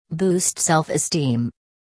Boost self-esteem.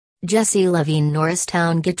 Jesse Levine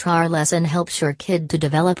Norristown guitar lesson helps your kid to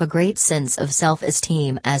develop a great sense of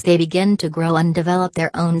self-esteem as they begin to grow and develop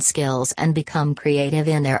their own skills and become creative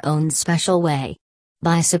in their own special way.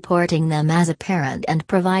 By supporting them as a parent and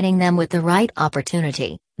providing them with the right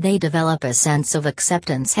opportunity, they develop a sense of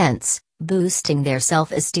acceptance, hence, boosting their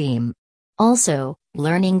self-esteem. Also,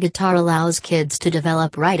 learning guitar allows kids to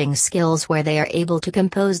develop writing skills where they are able to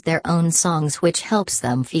compose their own songs, which helps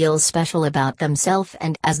them feel special about themselves,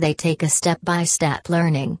 and as they take a step-by-step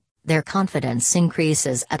learning, their confidence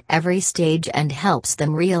increases at every stage and helps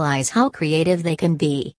them realize how creative they can be.